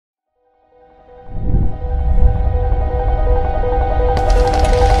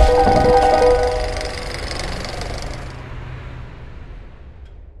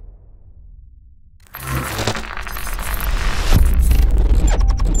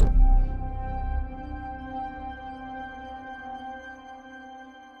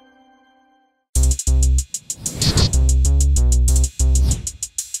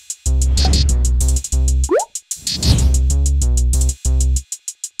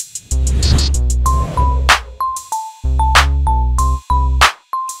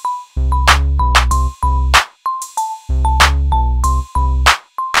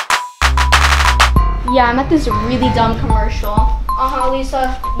I'm at this really dumb commercial.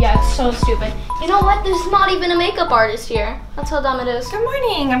 Lisa. Yeah, it's so stupid. You know what? There's not even a makeup artist here. That's how dumb it is. Good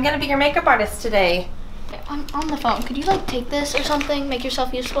morning. I'm gonna be your makeup artist today. I'm on the phone. Could you like take this or something? Make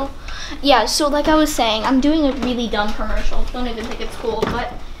yourself useful? Yeah, so like I was saying, I'm doing a really dumb commercial. Don't even think it's cool,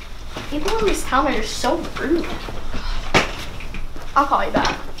 but people in this town are just so rude. I'll call you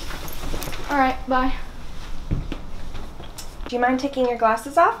back. All right, bye. Do you mind taking your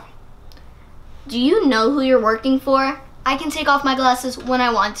glasses off? Do you know who you're working for? I can take off my glasses when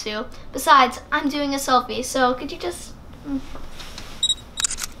I want to. Besides, I'm doing a selfie, so could you just...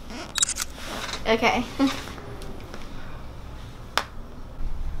 Okay.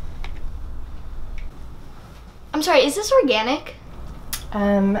 I'm sorry, is this organic?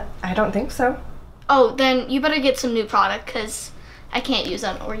 I don't think so. Oh, then you better get some new product, because I can't use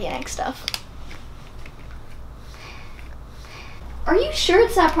unorganic stuff. Are you sure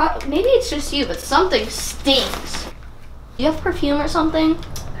it's that product? Maybe it's just you, but something stinks. Do you have perfume or something?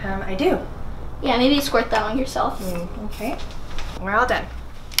 I do. Yeah, maybe squirt that on yourself. Okay. We're all done.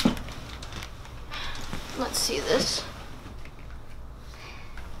 Let's see this.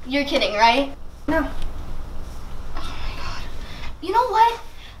 You're kidding, right? No. Oh my god. You know what?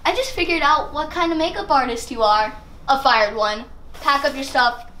 I just figured out what kind of makeup artist you are. A fired one. Pack up your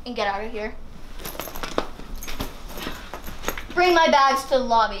stuff and get out of here. Bring my bags to the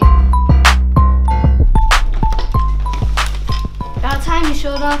lobby. About time you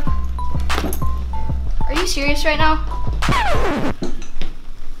showed up. Are you serious right now?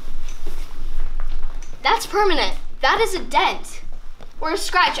 That's permanent. That is a dent. Or a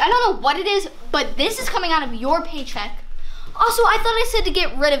scratch. I don't know what it is, but this is coming out of your paycheck. Also, I thought I said to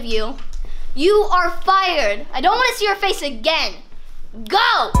get rid of you. You are fired. I don't want to see your face again.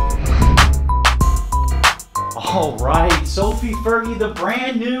 Go! All right, Sophie Fergi, the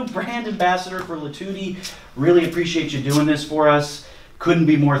brand new brand ambassador for LATOOTY. Really appreciate you doing this for us. Couldn't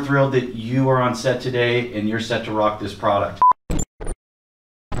be more thrilled that you are on set today and you're set to rock this product.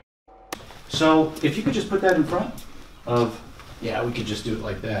 So if you could just put that in front of, yeah, we could just do it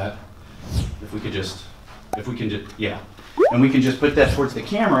like that. If we can just, yeah. And we can just put that towards the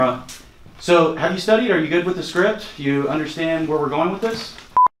camera. So have you studied? Are you good with the script? You understand where we're going with this?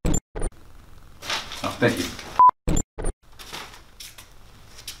 Oh, thank you.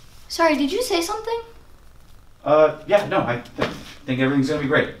 Sorry, did you say something? Yeah, no, I think everything's gonna be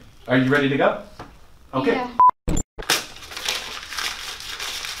great. Are you ready to go? Okay. Yeah.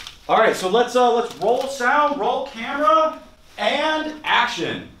 All right, so let's roll sound, roll camera, and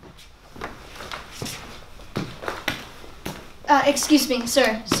action. Excuse me,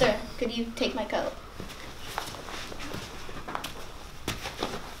 sir, could you take my coat?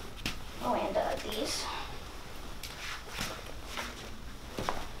 Oh, and these.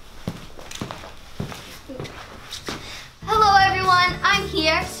 Hello, everyone. I'm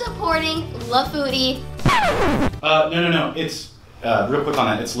here supporting LATOOTY. No. It's real quick on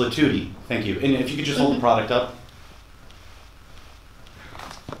that. It's LATOOTY. Thank you. And if you could just hold the product up.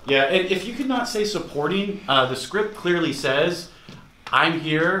 Yeah, and if you could not say supporting, the script clearly says, I'm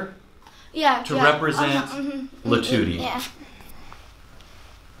here to represent LATOOTY. Yeah.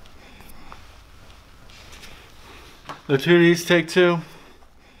 LATOOTY's take two.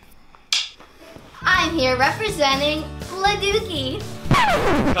 I'm here representing LADookie.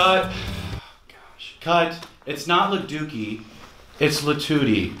 Cut. Gosh. Cut. It's not LADookie. It's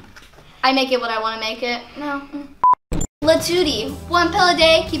LATOOTY. I make it what I want to make it. No. LATOOTY. One pill a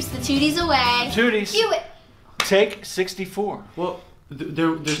day keeps the tooties away. LATOOTY's. Do it. Take 64. Well,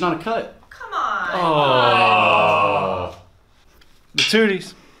 there's not a cut. Come on. Oh.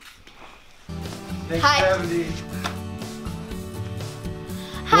 LATOOTY's. Take Hi. 70.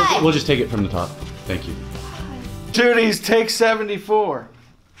 Hi. We'll just take it from the top. Thank you. LATOOTY's take 74.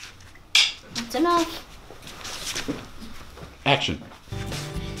 That's enough. Action.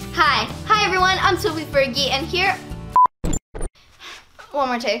 Hi everyone, I'm Sophie Fergi, and here... One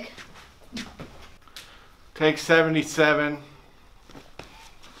more take. Take 77.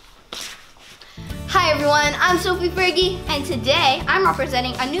 Hi everyone, I'm Sophie Fergi, and today I'm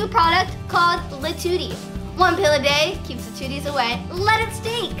representing a new product called LATOOTY. One pill a day keeps the tooties away. Let it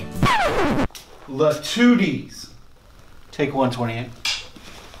stink. LATOOTY's. Take 128.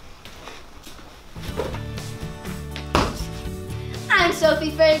 I'm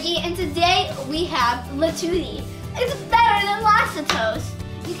Sophie Fergi, and today we have LATOOTY. It's better than lactose.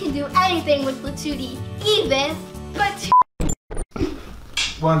 You can do anything with LATOOTY, even but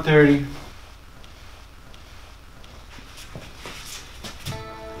 130.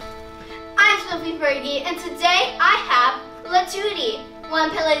 I'm Sophie Fergi, and today I have LATOOTY. One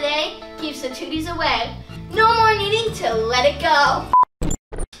pill a day keeps the tooties away. No more needing to let it go.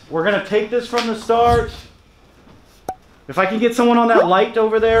 We're gonna take this from the start. If I can get someone on that light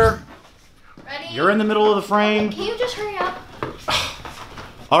over there. Ready? You're in the middle of the frame. Can you just hurry up?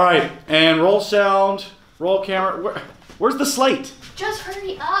 All right, and roll sound, roll camera. Where's the slate? Just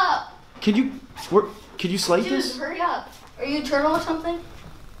hurry up. Can you slate Dude, this? hurry up. Are you a turtle or something?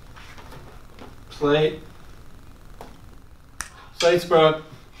 Slate. Slate's broke.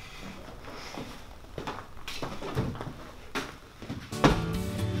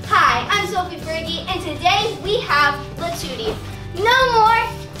 Hi, I'm Sophie Fergi, and today we have LATOOTY. No more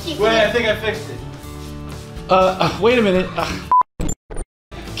keeping Wait, I it. think I fixed it. Wait a minute.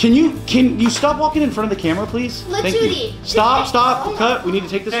 Can you stop walking in front of the camera, please? Thank you. LATOOTY. Stop, Oh my cut. We need to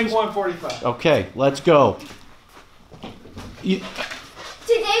take this. Take 145. Okay, let's go. Today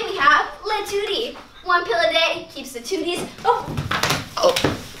we have LATOOTY. One pill a day keeps the tooties. Oh.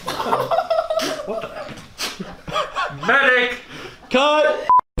 Medic! Cut.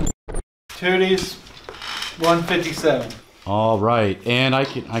 Tooties, 157. All right, and I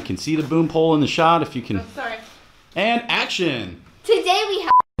can see the boom pole in the shot if you can. Sorry. And action. Today we have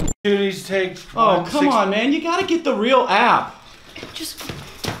Tooties take. Oh, come on, man. You gotta get the real app.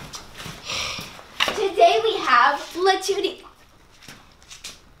 Today we have LATOOTY.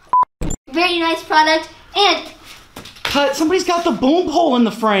 Very nice product. And Cut. Somebody's got the boom pole in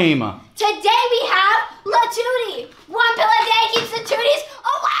the frame. today we have LATOOTY. One pill a day keeps the tooties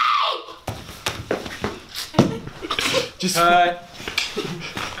away. Just Cut.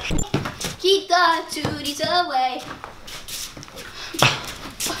 Keep the tooties away.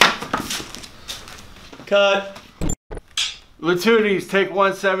 cut. LATOOTYs take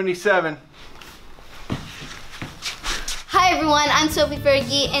 177. Hi everyone, I'm Sophie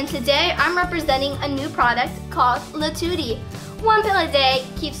Fergi, and today I'm representing a new product called LATOOTY. One pill a day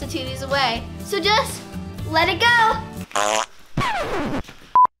keeps the tooties away, so just let it go.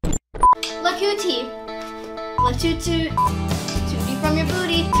 LATOOTY. LATOOTOOT. Tootie from your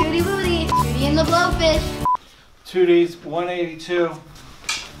booty, tootie booty, tootie in the blowfish. Tooties, 182.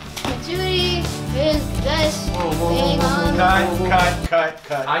 LATOOTY is this thing on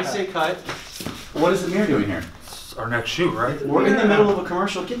Cut. I say cut. What is the mirror doing here? Our next shoot, right? We're in the middle of a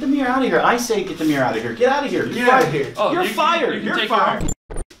commercial. Get the mirror out of here. I say get the mirror out of here. Get out of here. Get out of here. Oh, You're you can- fired. you can You're take fired.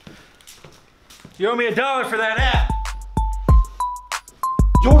 You owe me $1 for that app.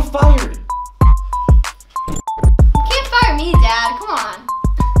 You're fired. You can't fire me, Dad. Come on.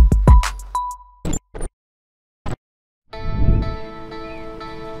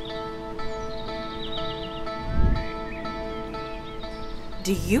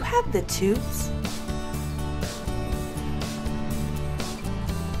 Do you have the tubes?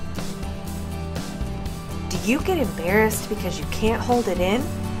 Do you get embarrassed because you can't hold it in?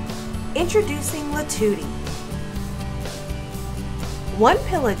 Introducing LATOOTY. One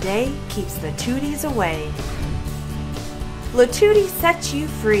pill a day keeps the tooties away. LATOOTY sets you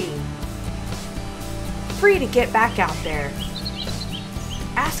free. Free to get back out there.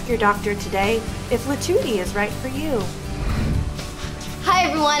 Ask your doctor today if LATOOTY is right for you. Hi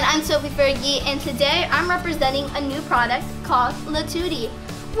everyone, I'm Sophie Fergi, and today I'm representing a new product called LATOOTY.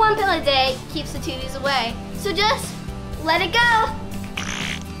 One pill a day keeps the tooties away, so just let it go.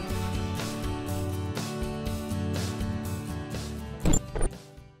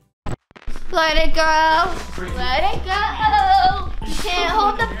 Let it go, let it go. You can't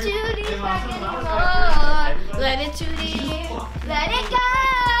hold the tooties back anymore. Let it tootie, let it go.